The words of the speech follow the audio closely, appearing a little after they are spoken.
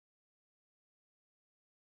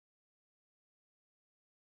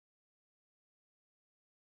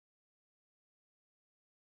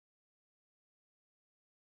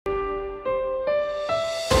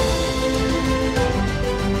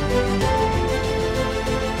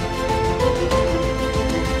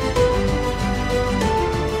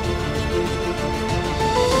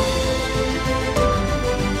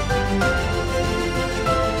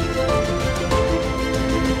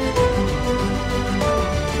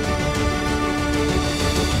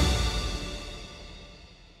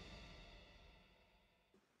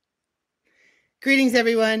Greetings,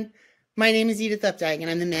 everyone. My name is Edith Updike, and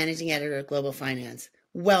I'm the Managing Editor of Global Finance.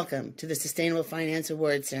 Welcome to the Sustainable Finance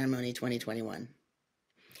Awards Ceremony 2021.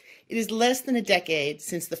 It is less than a decade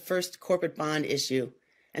since the first corporate bond issue,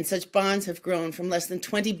 and such bonds have grown from less than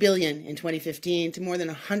 $20 billion in 2015 to more than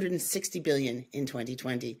 $160 billion in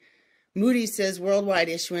 2020. Moody's says worldwide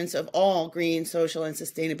issuance of all green, social, and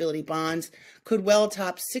sustainability bonds could well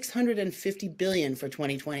top $650 billion for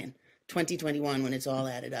 2021 when it's all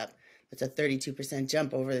added up. That's a 32%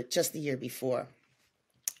 jump over just the year before.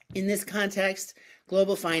 In this context,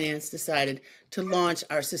 Global Finance decided to launch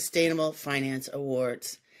our Sustainable Finance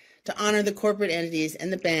Awards to honor the corporate entities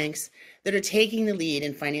and the banks that are taking the lead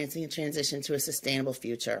in financing a transition to a sustainable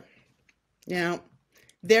future. Now,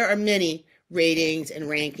 there are many ratings and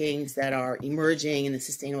rankings that are emerging in the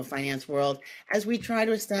sustainable finance world as we try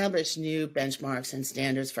to establish new benchmarks and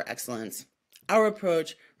standards for excellence. Our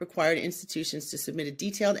approach required institutions to submit a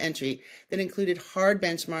detailed entry that included hard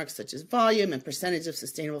benchmarks such as volume and percentage of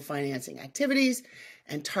sustainable financing activities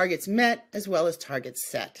and targets met as well as targets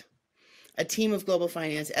set. A team of Global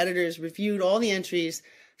Finance editors reviewed all the entries,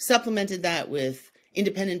 supplemented that with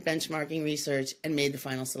independent benchmarking research, and made the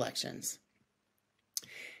final selections.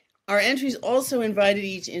 Our entries also invited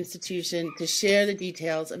each institution to share the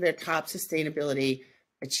details of their top sustainability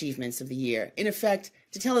achievements of the year. In effect,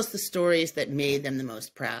 to tell us the stories that made them the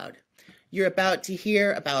most proud. You're about to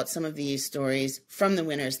hear about some of these stories from the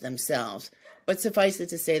winners themselves, but suffice it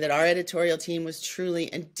to say that our editorial team was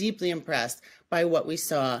truly and deeply impressed by what we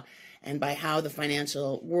saw and by how the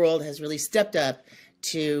financial world has really stepped up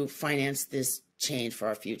to finance this change for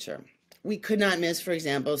our future. We could not miss, for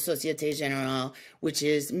example, Société Générale, which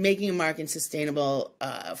is making a mark in sustainable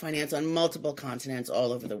finance on multiple continents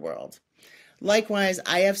all over the world. Likewise,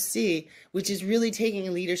 IFC, which is really taking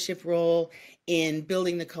a leadership role in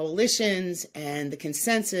building the coalitions and the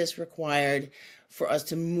consensus required for us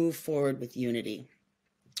to move forward with unity.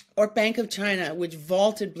 Or Bank of China, which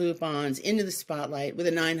vaulted blue bonds into the spotlight with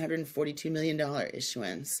a $942 million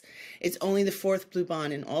issuance. It's only the fourth blue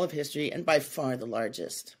bond in all of history and by far the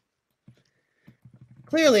largest.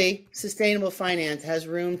 Clearly, sustainable finance has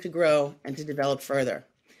room to grow and to develop further.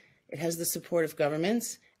 It has the support of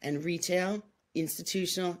governments and retail,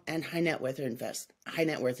 institutional, and high net worth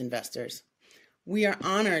investors. We are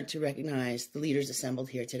honored to recognize the leaders assembled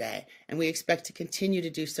here today, and we expect to continue to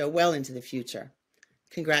do so well into the future.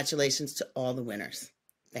 Congratulations to all the winners.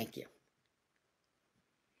 Thank you.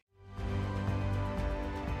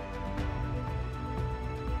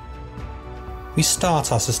 We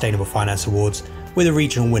start our Sustainable Finance Awards with the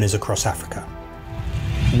regional winners across Africa.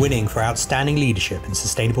 Winning for outstanding leadership in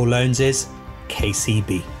sustainable loans is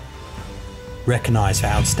KCB. Recognised for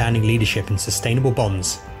outstanding leadership in sustainable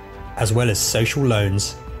bonds, as well as social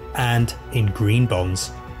loans and in green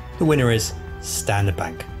bonds, the winner is Standard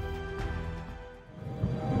Bank.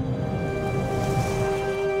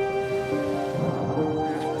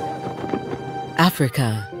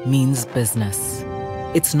 Africa means business.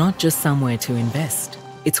 It's not just somewhere to invest.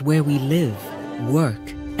 It's where we live,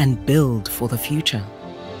 work, and build for the future.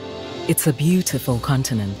 It's a beautiful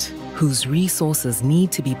continent whose resources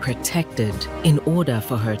need to be protected in order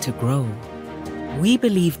for her to grow. We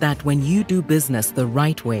believe that when you do business the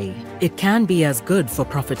right way, it can be as good for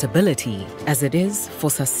profitability as it is for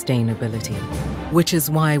sustainability. Which is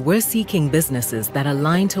why we're seeking businesses that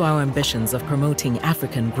align to our ambitions of promoting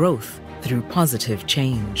African growth through positive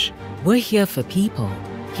change. We're here for people,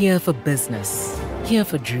 here for business, here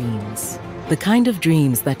for dreams. The kind of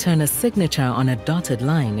dreams that turn a signature on a dotted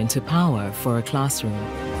line into power for a classroom,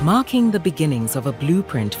 marking the beginnings of a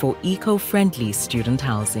blueprint for eco-friendly student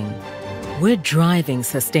housing. We're driving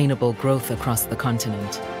sustainable growth across the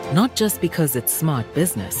continent, not just because it's smart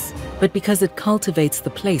business, but because it cultivates the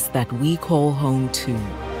place that we call home too.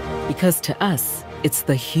 Because to us, it's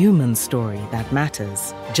the human story that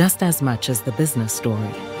matters just as much as the business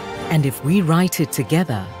story. And if we write it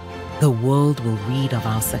together, the world will read of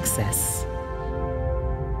our success.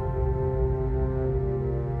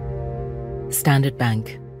 Standard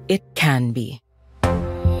Bank. It can be.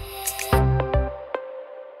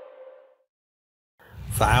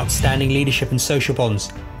 For outstanding leadership in social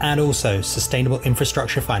bonds and also sustainable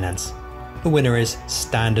infrastructure finance, the winner is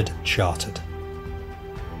Standard Chartered.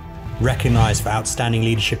 Recognised for outstanding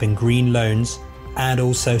leadership in green loans and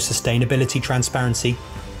also sustainability transparency,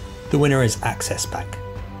 the winner is Access Bank.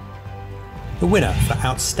 The winner for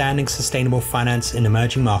outstanding sustainable finance in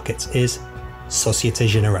emerging markets is Société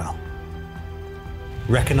Générale.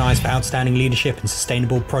 Recognised for outstanding leadership in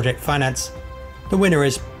sustainable project finance, the winner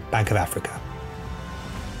is Bank of Africa.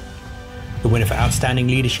 The winner for outstanding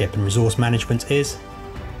leadership in resource management is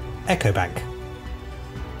EcoBank.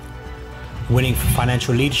 Winning for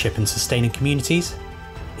financial leadership and sustaining communities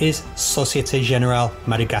is Société Générale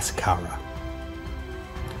Madagascar.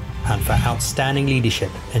 And for outstanding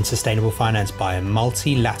leadership in sustainable finance by a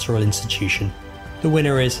multilateral institution, the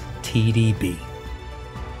winner is TDB.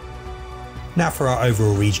 Now for our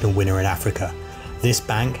overall regional winner in Africa. This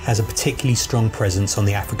bank has a particularly strong presence on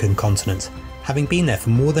the African continent, having been there for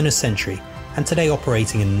more than a century and today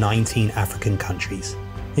operating in 19 African countries.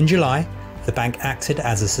 In July, the bank acted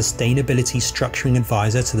as a sustainability structuring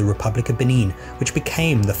advisor to the Republic of Benin, which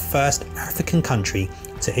became the first African country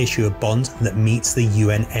to issue a bond that meets the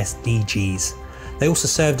UN SDGs. They also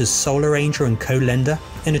served as sole arranger and co-lender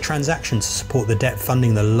in a transaction to support the debt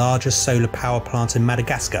funding the largest solar power plant in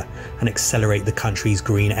Madagascar and accelerate the country's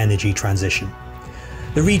green energy transition.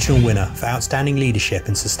 The regional winner for outstanding leadership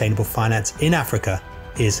in sustainable finance in Africa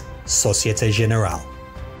is Société Générale.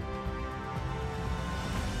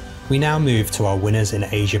 We now move to our winners in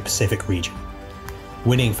Asia Pacific region.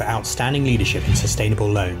 Winning for outstanding leadership in sustainable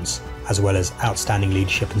loans, as well as outstanding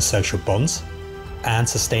leadership in social bonds and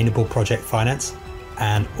sustainable project finance,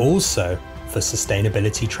 and also for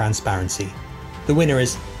sustainability transparency. The winner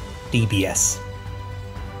is DBS.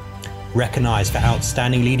 Recognized for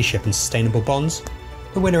outstanding leadership in sustainable bonds,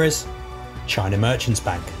 the winner is China Merchants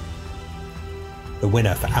Bank. The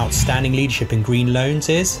winner for outstanding leadership in green loans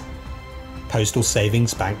is Postal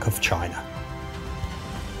Savings Bank of China.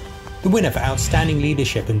 The winner for outstanding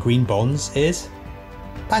leadership in green bonds is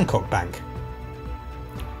Bangkok Bank.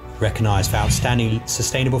 Recognized for outstanding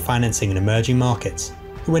sustainable financing in emerging markets,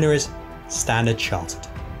 the winner is Standard Chartered.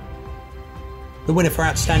 The winner for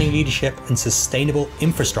outstanding leadership in sustainable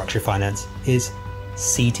infrastructure finance is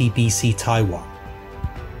CTBC Taiwan.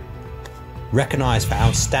 Recognized for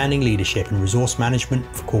outstanding leadership in resource management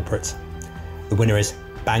for corporates, the winner is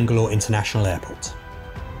Bangalore International Airport.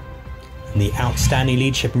 And the outstanding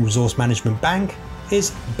leadership in resource management bank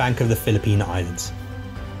is Bank of the Philippine Islands.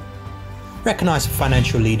 Recognized for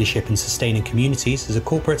financial leadership in sustaining communities as a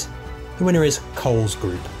corporate, the winner is Coles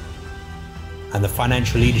Group. And the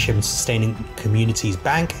financial leadership in sustaining communities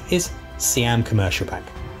bank is Siam Commercial Bank.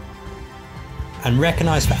 And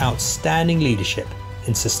recognized for outstanding leadership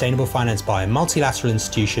in sustainable finance by a multilateral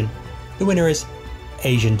institution, the winner is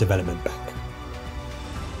Asian Development Bank.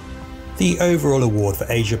 The overall award for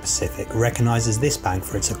Asia Pacific recognises this bank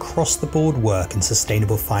for its across-the-board work in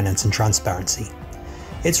sustainable finance and transparency.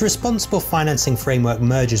 Its responsible financing framework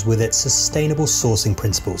merges with its sustainable sourcing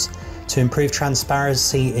principles to improve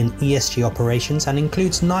transparency in ESG operations and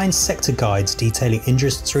includes 9 sector guides detailing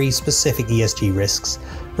industry-specific ESG risks,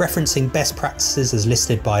 referencing best practices as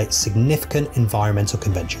listed by significant environmental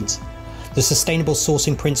conventions. The sustainable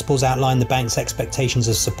sourcing principles outline the bank's expectations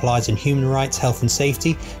of suppliers in human rights, health and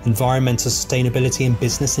safety, environmental sustainability and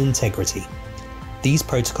business integrity. These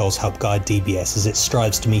protocols help guide DBS as it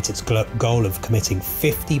strives to meet its goal of committing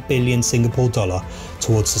 50 billion Singapore dollar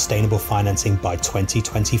towards sustainable financing by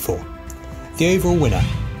 2024. The overall winner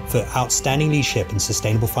for outstanding leadership in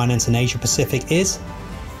sustainable finance in Asia Pacific is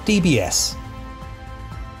DBS.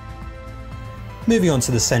 Moving on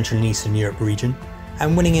to the Central and Eastern Europe region,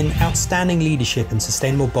 and winning in outstanding leadership in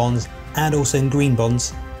sustainable bonds and also in green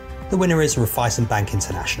bonds, the winner is Raiffeisen Bank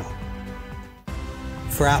International.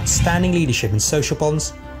 For outstanding leadership in social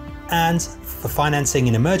bonds and for financing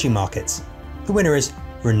in emerging markets, the winner is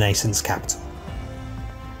Renaissance Capital.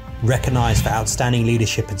 Recognised for outstanding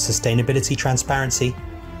leadership in sustainability transparency,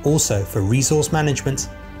 also for resource management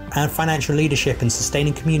and financial leadership in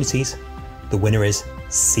sustaining communities, the winner is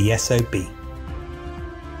CSOB.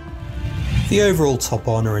 The overall top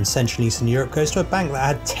honour in Central and Eastern Europe goes to a bank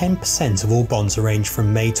that had 10% of all bonds arranged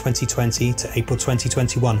from May 2020 to April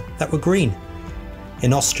 2021 that were green.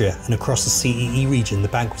 In Austria and across the CEE region, the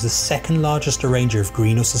bank was the second largest arranger of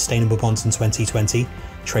green or sustainable bonds in 2020,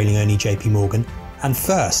 trailing only JP Morgan, and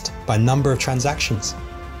first by number of transactions.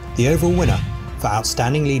 The overall winner for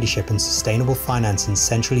outstanding leadership in sustainable finance in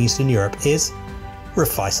Central and Eastern Europe is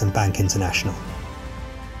Raiffeisen Bank International.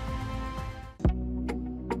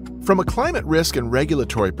 From a climate risk and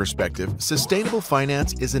regulatory perspective, sustainable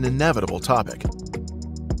finance is an inevitable topic.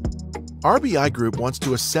 RBI Group wants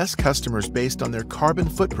to assess customers based on their carbon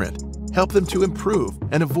footprint, help them to improve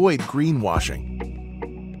and avoid greenwashing.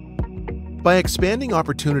 By expanding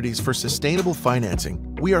opportunities for sustainable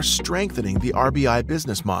financing, we are strengthening the RBI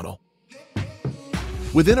business model.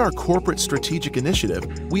 Within our corporate strategic initiative,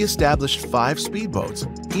 we established 5 speedboats,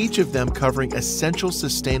 each of them covering essential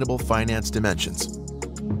sustainable finance dimensions.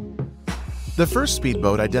 The first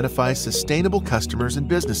speedboat identifies sustainable customers and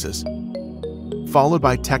businesses, followed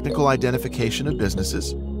by technical identification of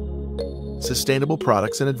businesses, sustainable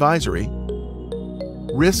products and advisory,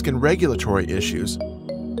 risk and regulatory issues,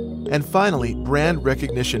 and finally, brand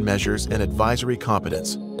recognition measures and advisory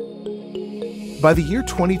competence. By the year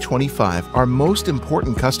 2025, our most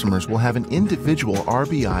important customers will have an individual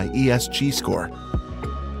RBI ESG score.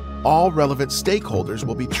 All relevant stakeholders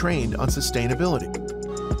will be trained on sustainability.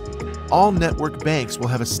 All network banks will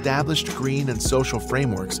have established green and social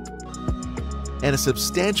frameworks, and a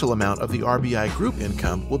substantial amount of the RBI group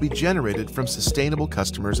income will be generated from sustainable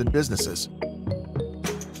customers and businesses.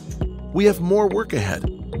 We have more work ahead,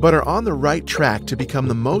 but are on the right track to become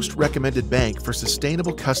the most recommended bank for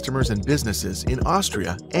sustainable customers and businesses in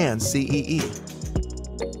Austria and CEE.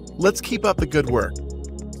 Let's keep up the good work.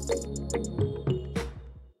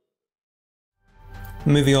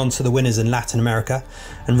 Moving on to the winners in Latin America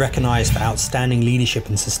and recognised for outstanding leadership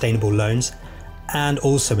in sustainable loans and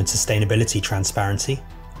also in sustainability transparency,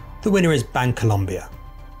 the winner is Bancolombia.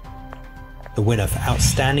 The winner for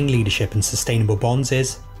outstanding leadership in sustainable bonds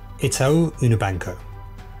is Itaú Unibanco.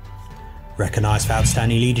 Recognised for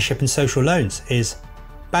outstanding leadership in social loans is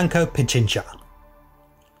Banco Pichincha.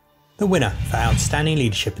 The winner for outstanding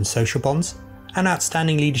leadership in social bonds and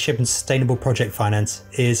outstanding leadership in sustainable project finance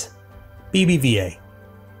is BBVA.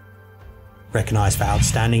 Recognised for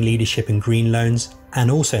outstanding leadership in green loans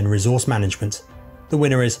and also in resource management, the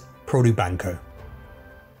winner is Produbanco.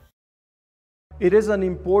 It is an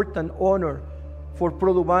important honor for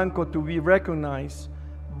Produbanco to be recognized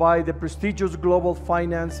by the prestigious Global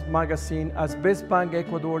Finance magazine as Best Bank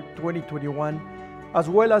Ecuador 2021, as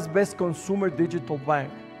well as Best Consumer Digital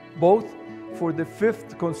Bank, both for the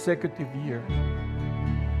 5th consecutive year.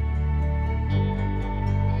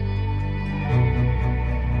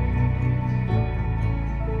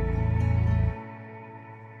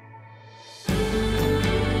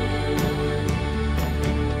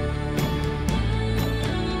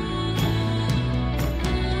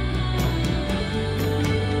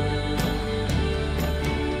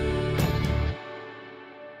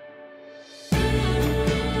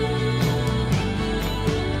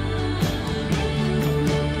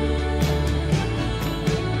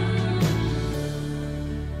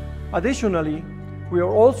 Additionally, we are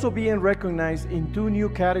also being recognized in 2 new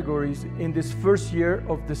categories in this first year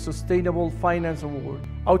of the Sustainable Finance Award: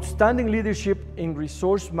 Outstanding Leadership in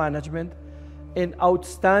Resource Management and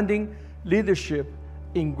Outstanding Leadership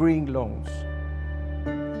in Green Loans.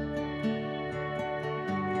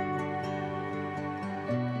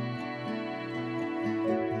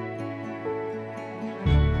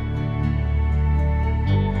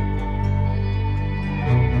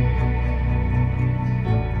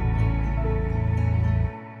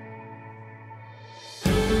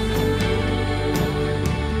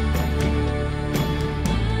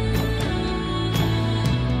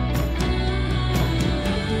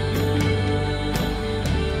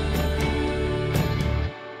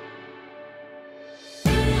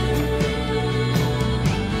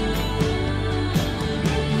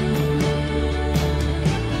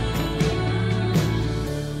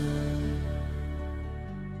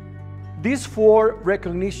 These 4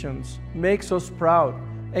 recognitions makes us proud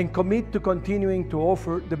and commit to continuing to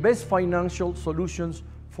offer the best financial solutions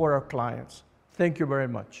for our clients. Thank you very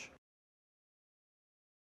much.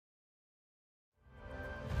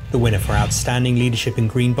 The winner for outstanding leadership in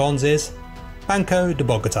green bonds is Banco de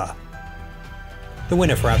Bogotá. The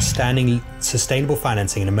winner for outstanding sustainable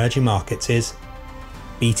financing in emerging markets is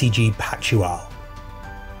BTG Pactual.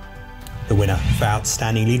 The winner for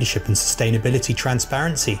outstanding leadership in sustainability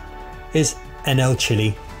transparency is Enel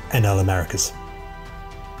Chile, Enel Americas.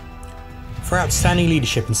 For outstanding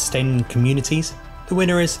leadership in sustaining communities, the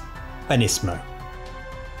winner is Banismo.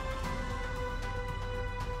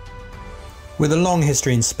 With a long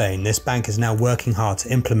history in Spain, this bank is now working hard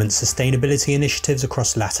to implement sustainability initiatives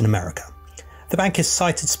across Latin America. The bank is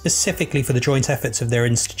cited specifically for the joint efforts of their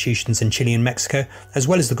institutions in Chile and Mexico, as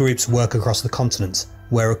well as the group's work across the continent,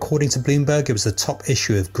 where according to Bloomberg it was the top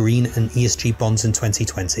issue of green and ESG bonds in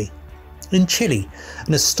 2020. In Chile,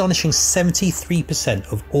 an astonishing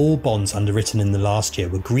 73% of all bonds underwritten in the last year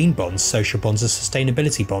were green bonds, social bonds and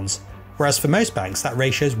sustainability bonds, whereas for most banks that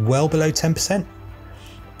ratio is well below 10%.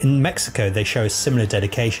 In Mexico, they show a similar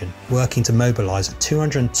dedication, working to mobilise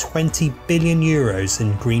 220 billion euros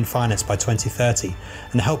in green finance by 2030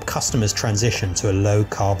 and help customers transition to a low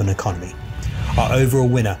carbon economy. Our overall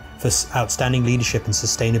winner for outstanding leadership in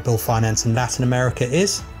sustainable finance in Latin America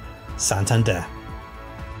is Santander.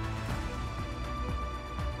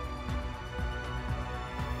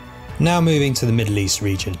 Now moving to the Middle East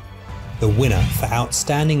region. The winner for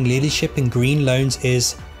outstanding leadership in green loans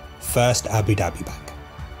is First Abu Dhabi Bank.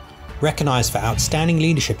 Recognised for outstanding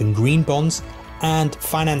leadership in green bonds and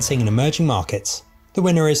financing in emerging markets, The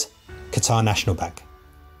winner is Qatar National Bank.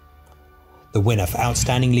 The winner for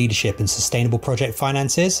Outstanding Leadership in Sustainable Project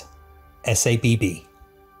Finance is SABB.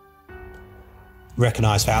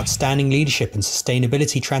 Recognised for Outstanding Leadership in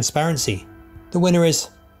Sustainability Transparency, the winner is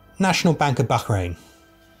National Bank of Bahrain.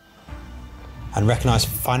 And recognised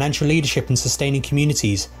for Financial Leadership in Sustaining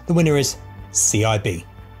Communities, the winner is CIB.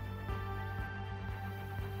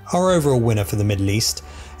 Our overall winner for the Middle East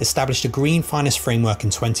established a green finance framework in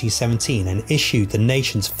 2017 and issued the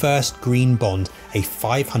nation's first green bond, a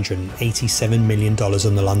 $587 million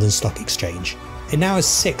on the London Stock Exchange. It now has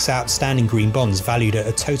 6 outstanding green bonds valued at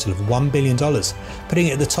a total of $1 billion, putting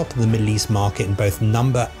it at the top of the Middle East market in both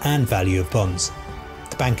number and value of bonds.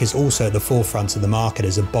 The bank is also at the forefront of the market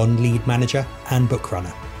as a bond lead manager and book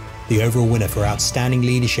runner. The overall winner for Outstanding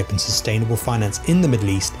Leadership in Sustainable Finance in the Middle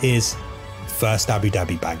East is First Abu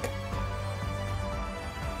Dhabi Bank.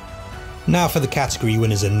 Now for the category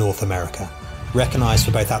winners in North America. Recognised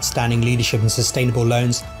for both Outstanding Leadership in Sustainable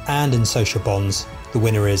Loans and in Social Bonds, the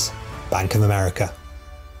winner is Bank of America.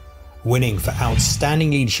 Winning for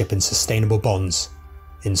Outstanding Leadership in Sustainable Bonds,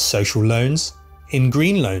 in Social Loans, in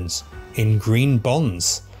Green Loans, in Green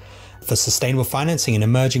Bonds, for Sustainable Financing in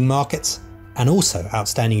Emerging Markets, and also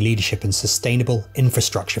Outstanding Leadership in Sustainable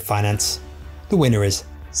Infrastructure Finance, the winner is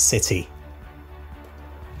Citi.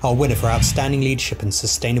 Our winner for Outstanding Leadership in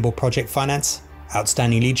Sustainable Project Finance,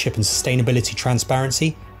 Outstanding Leadership in Sustainability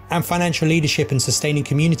Transparency, and Financial Leadership in Sustaining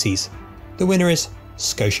Communities, the winner is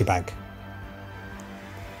Scotiabank.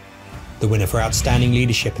 The winner for Outstanding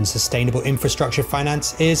Leadership in Sustainable Infrastructure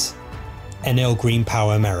Finance is Enel Green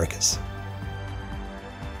Power Americas.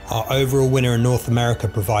 Our overall winner in North America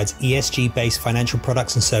provides ESG-based financial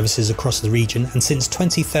products and services across the region, and since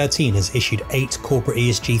 2013 has issued 8 corporate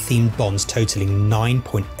ESG-themed bonds totaling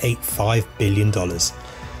 $9.85 billion.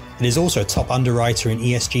 It is also a top underwriter in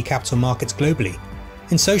ESG capital markets globally.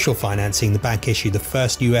 In social financing, the bank issued the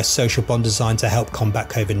first US social bond designed to help combat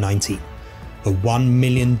COVID-19. The $1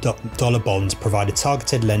 million bonds provided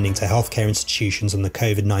targeted lending to healthcare institutions on the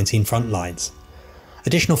COVID-19 front lines.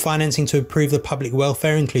 Additional financing to improve the public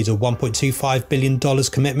welfare includes a $1.25 billion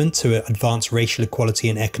commitment to advance racial equality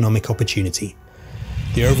and economic opportunity.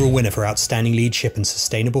 The overall winner for Outstanding Leadership in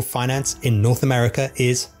Sustainable Finance in North America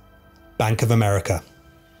is Bank of America.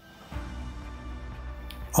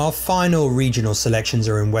 Our final regional selections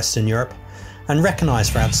are in Western Europe, and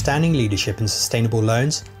recognised for Outstanding Leadership in Sustainable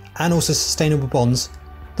Loans and also Sustainable Bonds,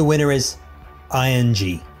 the winner is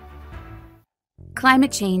ING.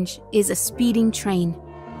 Climate change is a speeding train.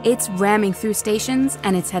 It's ramming through stations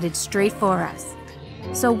and it's headed straight for us.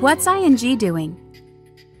 So what's ING doing?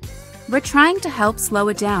 We're trying to help slow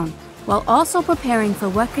it down while also preparing for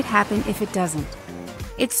what could happen if it doesn't.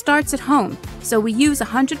 It starts at home, so we use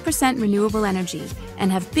 100% renewable energy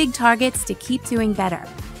and have big targets to keep doing better.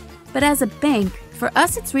 But as a bank, for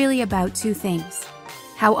us it's really about 2 things: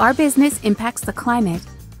 how our business impacts the climate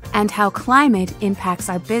and how climate impacts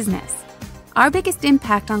our business. Our biggest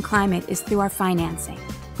impact on climate is through our financing.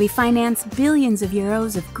 We finance billions of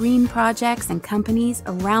euros of green projects and companies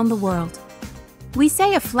around the world. We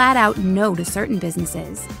say a flat-out no to certain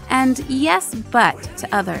businesses and yes, but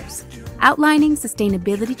to others, outlining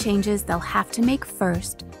sustainability changes they'll have to make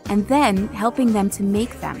first and then helping them to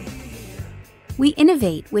make them. We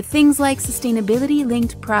innovate with things like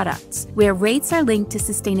sustainability-linked products, where rates are linked to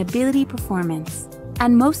sustainability performance.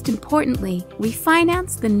 And most importantly, we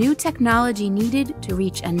finance the new technology needed to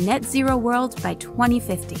reach a net zero world by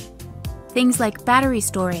 2050. Things like battery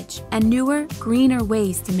storage and newer, greener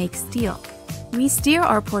ways to make steel. We steer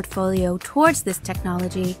our portfolio towards this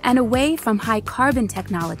technology and away from high carbon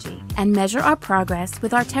technology and measure our progress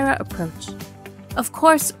with our Terra approach. Of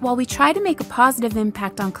course, while we try to make a positive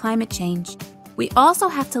impact on climate change, we also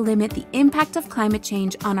have to limit the impact of climate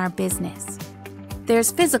change on our business.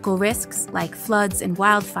 There's physical risks, like floods and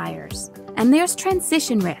wildfires. And there's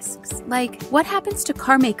transition risks, like what happens to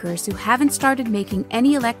car makers who haven't started making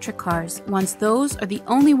any electric cars once those are the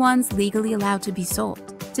only ones legally allowed to be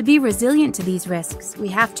sold. To be resilient to these risks, we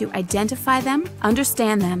have to identify them,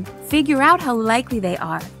 understand them, figure out how likely they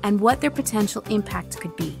are, and what their potential impact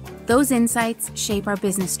could be. Those insights shape our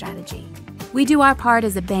business strategy. We do our part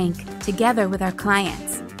as a bank, together with our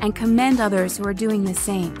clients, and commend others who are doing the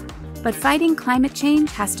same. But fighting climate change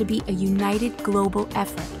has to be a united global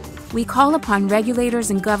effort. We call upon regulators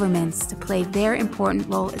and governments to play their important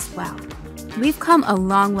role as well. We've come a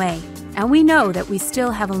long way, and we know that we still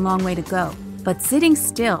have a long way to go, but sitting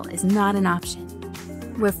still is not an option.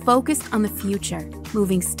 We're focused on the future,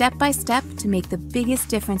 moving step by step to make the biggest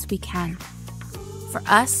difference we can. For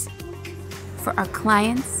us, for our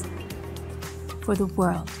clients, for the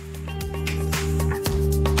world.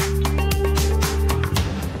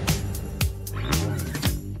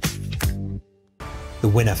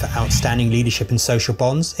 winner for outstanding leadership in social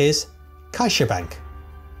bonds is CaixaBank.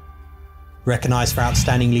 Recognised for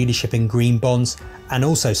outstanding leadership in green bonds and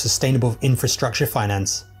also sustainable infrastructure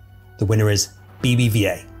finance, the winner is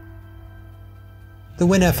BBVA. The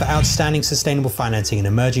winner for outstanding sustainable financing in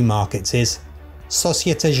emerging markets is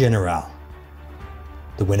Societe Generale.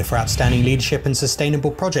 The winner for outstanding leadership in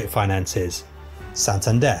sustainable project finance is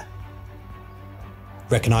Santander.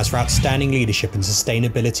 Recognised for outstanding leadership in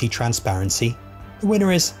sustainability transparency, the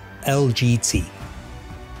winner is LGT.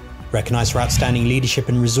 Recognised for outstanding leadership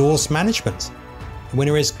in resource management, the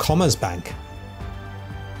winner is Commerzbank.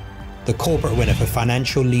 The corporate winner for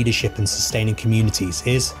financial leadership in sustaining communities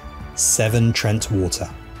is Severn Trent Water.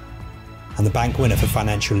 And the bank winner for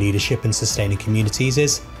financial leadership in sustaining communities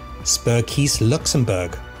is Sparkasse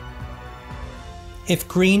Luxembourg. If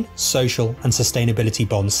green, social and sustainability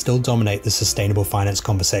bonds still dominate the sustainable finance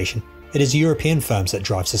conversation, it is European firms that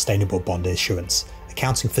drive sustainable bond issuance,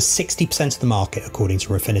 accounting for 60% of the market according to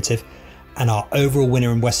Refinitiv, and our overall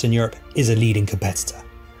winner in Western Europe is a leading competitor.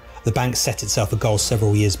 The bank set itself a goal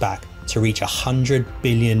several years back to reach €100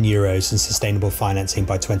 billion in sustainable financing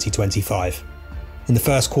by 2025. In the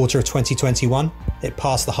first quarter of 2021, it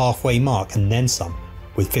passed the halfway mark and then some,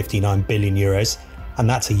 with €59 billion, and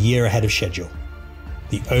that's a year ahead of schedule.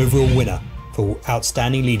 The overall winner for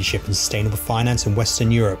outstanding leadership in sustainable finance in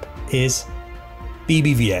Western Europe is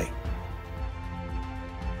BBVA.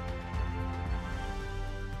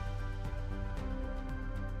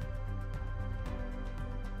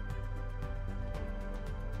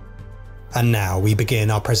 And now we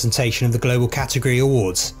begin our presentation of the Global Category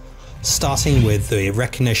Awards, starting with the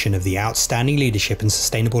recognition of the outstanding leadership in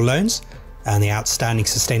sustainable loans and the outstanding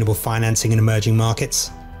sustainable financing in emerging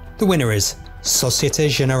markets. The winner is Societe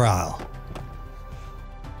Generale.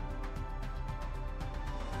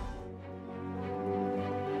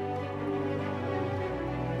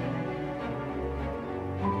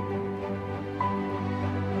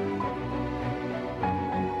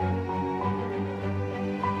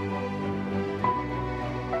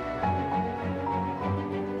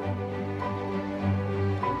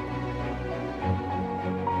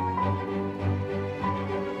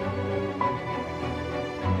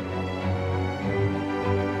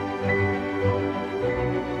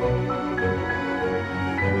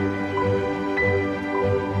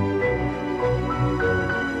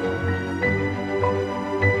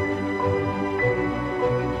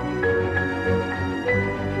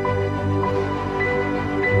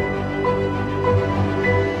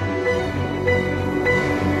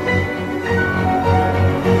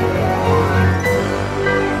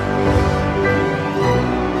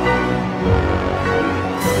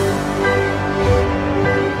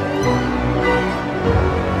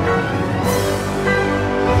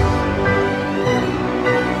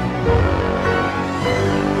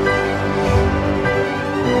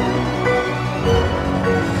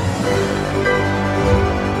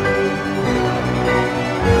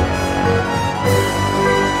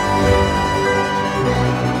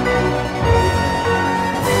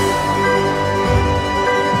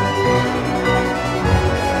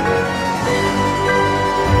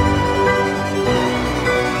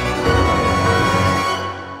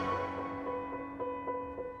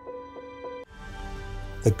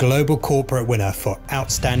 The global corporate winner for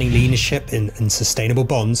outstanding leadership in sustainable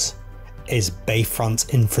bonds is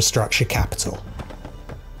Bayfront Infrastructure Capital.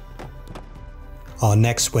 Our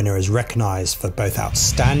next winner is recognised for both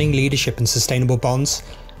outstanding leadership in sustainable bonds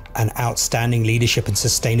and outstanding leadership in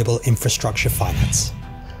sustainable infrastructure finance.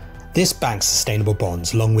 This bank's sustainable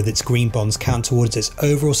bonds, along with its green bonds, count towards its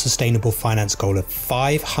overall sustainable finance goal of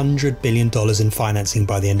 $500 billion in financing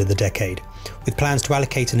by the end of the decade, with plans to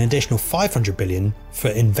allocate an additional $500 billion for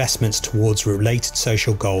investments towards related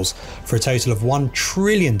social goals for a total of $1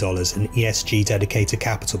 trillion in ESG dedicated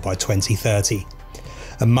capital by 2030.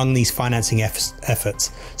 Among these financing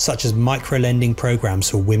efforts, such as micro-lending programs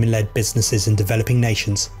for women-led businesses in developing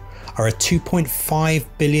nations, are a $2.5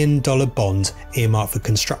 billion bond earmarked for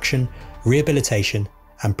construction, rehabilitation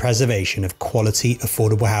and preservation of quality,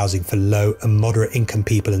 affordable housing for low and moderate income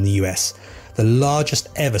people in the US, the largest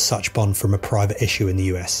ever such bond from a private issue in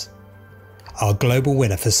the US. Our global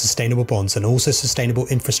winner for sustainable bonds and also sustainable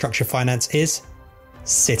infrastructure finance is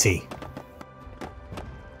Citi.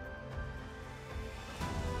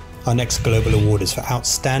 Our next global award is for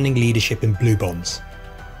outstanding leadership in blue bonds.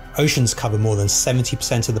 Oceans cover more than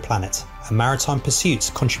 70% of the planet, and maritime pursuits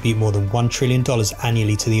contribute more than $1 trillion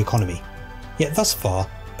annually to the economy. Yet thus far,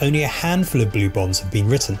 only a handful of blue bonds have been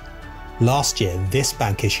written. Last year, this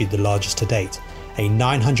bank issued the largest to date, a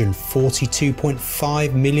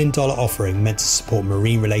 $942.5 million offering meant to support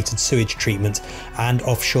marine-related sewage treatment and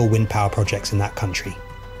offshore wind power projects in that country.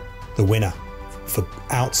 The winner for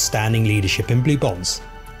outstanding leadership in blue bonds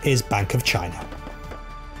is Bank of China.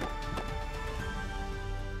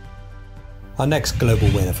 Our next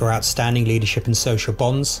global winner for outstanding leadership in social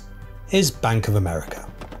bonds is Bank of America.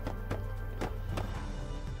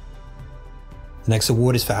 The next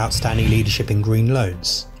award is for outstanding leadership in green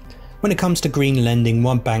loans. When it comes to green lending,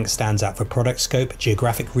 one bank stands out for product scope,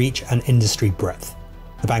 geographic reach and industry breadth.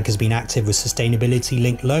 The bank has been active with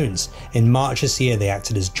sustainability-linked loans. In March this year, they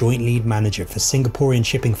acted as joint lead manager for Singaporean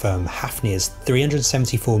shipping firm Hafnia's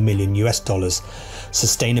 $374 million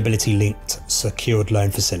sustainability-linked secured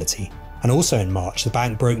loan facility. And also in March, the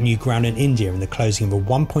bank broke new ground in India in the closing of a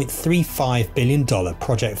 $1.35 billion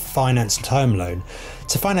project finance term loan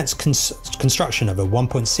to finance construction of a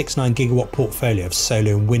 1.69 gigawatt portfolio of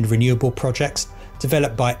solar and wind renewable projects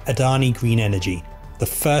developed by Adani Green Energy, the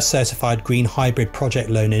first certified green hybrid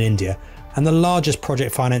project loan in India and the largest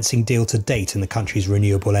project financing deal to date in the country's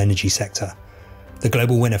renewable energy sector. The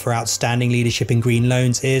global winner for outstanding leadership in green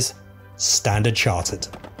loans is Standard Chartered.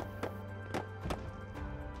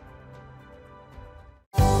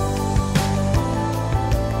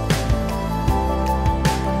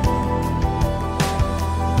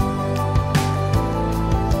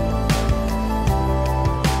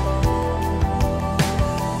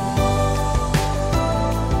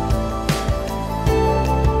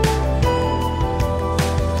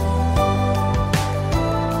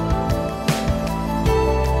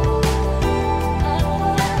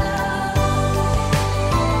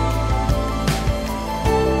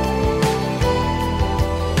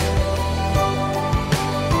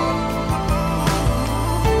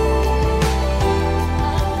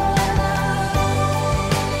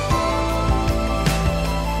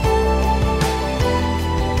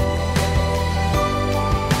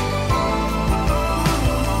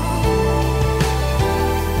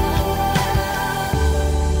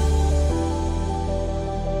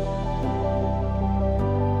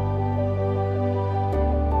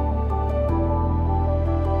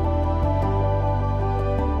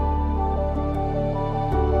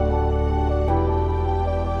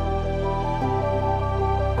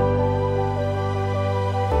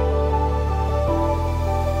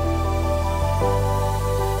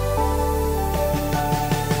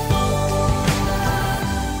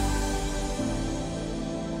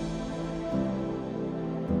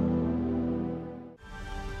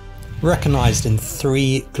 Recognised in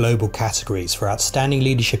 3 global categories for outstanding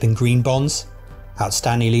leadership in green bonds,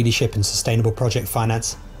 outstanding leadership in sustainable project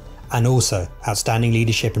finance, and also outstanding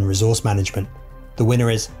leadership in resource management. The winner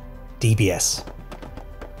is DBS.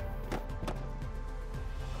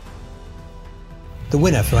 The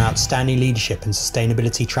winner for outstanding leadership in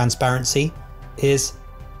sustainability transparency is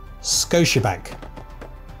Scotiabank.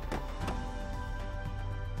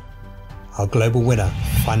 Our global winner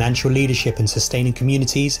for financial leadership in sustaining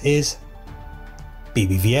communities is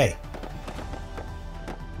BBVA.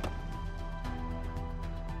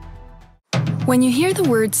 When you hear the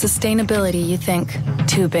word sustainability, you think,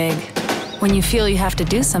 too big. When you feel you have to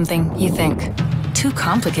do something, you think, too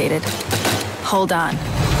complicated. Hold on.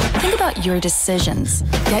 Think about your decisions.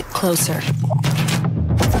 Get closer.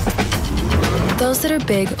 Those that are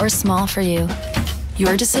big or small for you.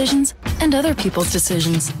 Your decisions and other people's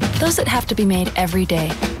decisions. Those that have to be made every day.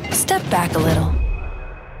 Step back a little.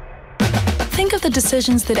 Think of the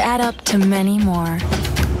decisions that add up to many more.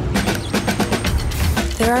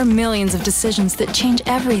 There are millions of decisions that change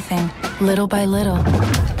everything, little by little,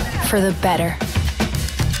 for the better.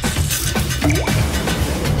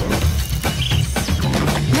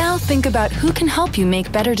 Now think about who can help you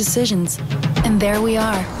make better decisions. And there we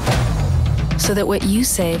are. So that what you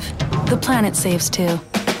save, the planet saves too.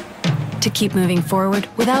 To keep moving forward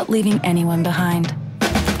without leaving anyone behind.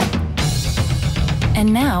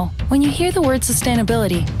 And now, when you hear the word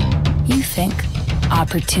sustainability, you think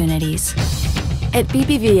opportunities. At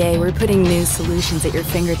BBVA, we're putting new solutions at your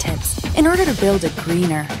fingertips in order to build a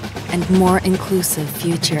greener and more inclusive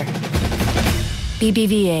future.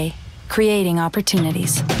 BBVA, creating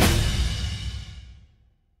opportunities.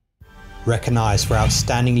 Recognised for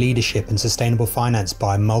outstanding leadership in sustainable finance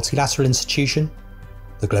by a multilateral institution,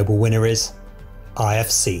 the global winner is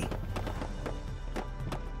IFC.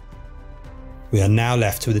 We are now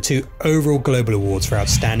left with the 2 overall global awards for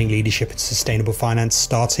outstanding leadership in sustainable finance,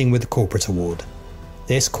 starting with the corporate award.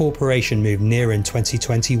 This corporation moved nearer in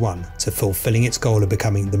 2021 to fulfilling its goal of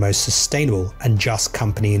becoming the most sustainable and just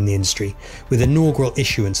company in the industry, with inaugural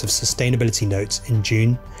issuance of sustainability notes in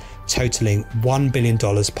June totaling $1 billion,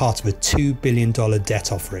 part of a $2 billion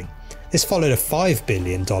debt offering. This followed a $5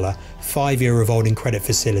 billion 5-year revolving credit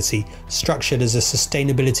facility structured as a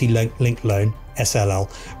sustainability-linked loan,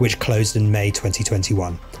 SLL, which closed in May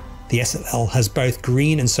 2021. The SLL has both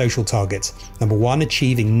green and social targets. Number 1,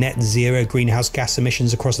 achieving net zero greenhouse gas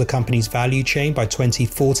emissions across the company's value chain by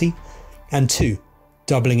 2040, and 2,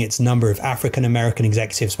 doubling its number of African American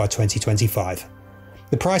executives by 2025.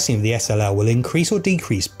 The pricing of the SLL will increase or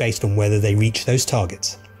decrease based on whether they reach those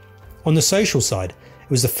targets. On the social side, it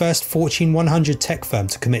was the first Fortune 100 tech firm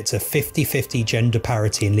to commit to 50-50 gender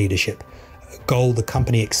parity in leadership, a goal the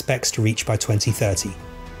company expects to reach by 2030.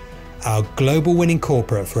 Our global winning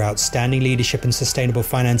corporate for outstanding leadership and sustainable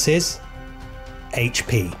finance is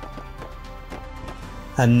HP.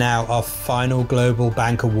 And now our final Global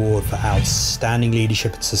Bank Award for outstanding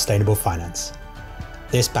leadership and sustainable finance.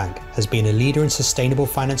 This bank has been a leader in sustainable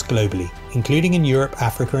finance globally, including in Europe,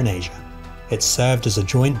 Africa and Asia. It served as a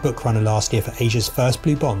joint bookrunner last year for Asia's first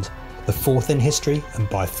blue bond, the 4th in history and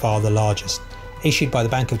by far the largest, issued by the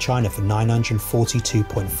Bank of China for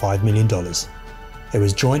 $942.5 million. It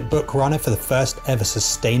was joint bookrunner for the first ever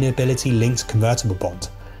sustainability-linked convertible bond,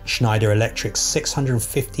 Schneider Electric's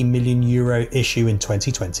 €650 million issue in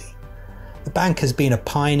 2020. The bank has been a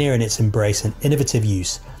pioneer in its embrace and innovative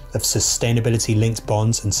use of sustainability-linked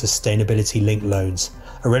bonds and sustainability-linked loans,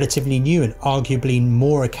 a relatively new and arguably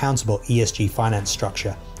more accountable ESG finance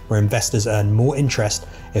structure where investors earn more interest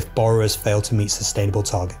if borrowers fail to meet sustainable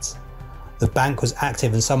targets. The bank was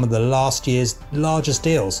active in some of the last year's largest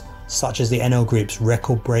deals, such as the NL Group's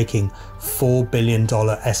record-breaking $4 billion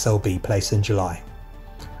SLB placed in July.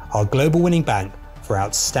 Our global winning bank for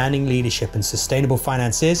outstanding leadership and sustainable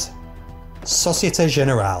finance is Société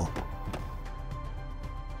Générale.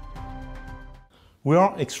 We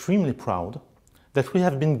are extremely proud that we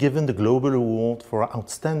have been given the Global Award for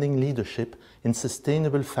Outstanding Leadership in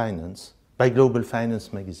Sustainable Finance by Global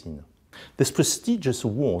Finance magazine. This prestigious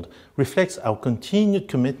award reflects our continued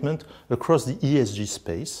commitment across the ESG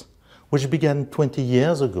space, which began 20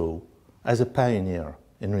 years ago as a pioneer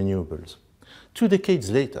in renewables. 2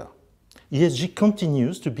 decades later, ESG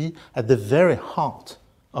continues to be at the very heart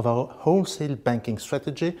of our wholesale banking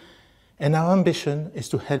strategy, and our ambition is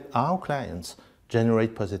to help our clients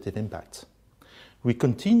generate positive impacts. We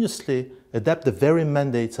continuously adapt the very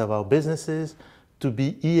mandates of our businesses to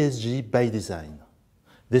be ESG by design.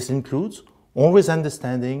 This includes always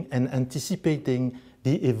understanding and anticipating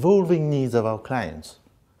the evolving needs of our clients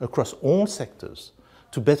across all sectors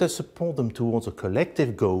to better support them towards a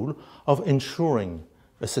collective goal of ensuring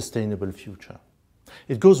a sustainable future.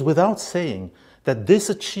 It goes without saying that this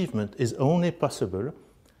achievement is only possible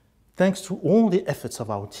thanks to all the efforts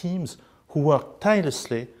of our teams who work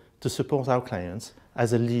tirelessly to support our clients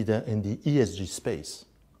as a leader in the ESG space.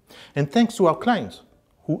 And thanks to our clients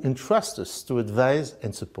who entrust us to advise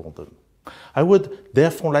and support them. I would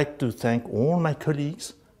therefore like to thank all my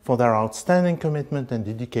colleagues for their outstanding commitment and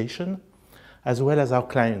dedication, as well as our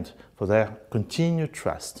clients for their continued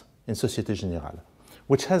trust in Société Générale,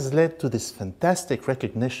 which has led to this fantastic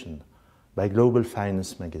recognition by Global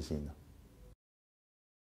Finance magazine.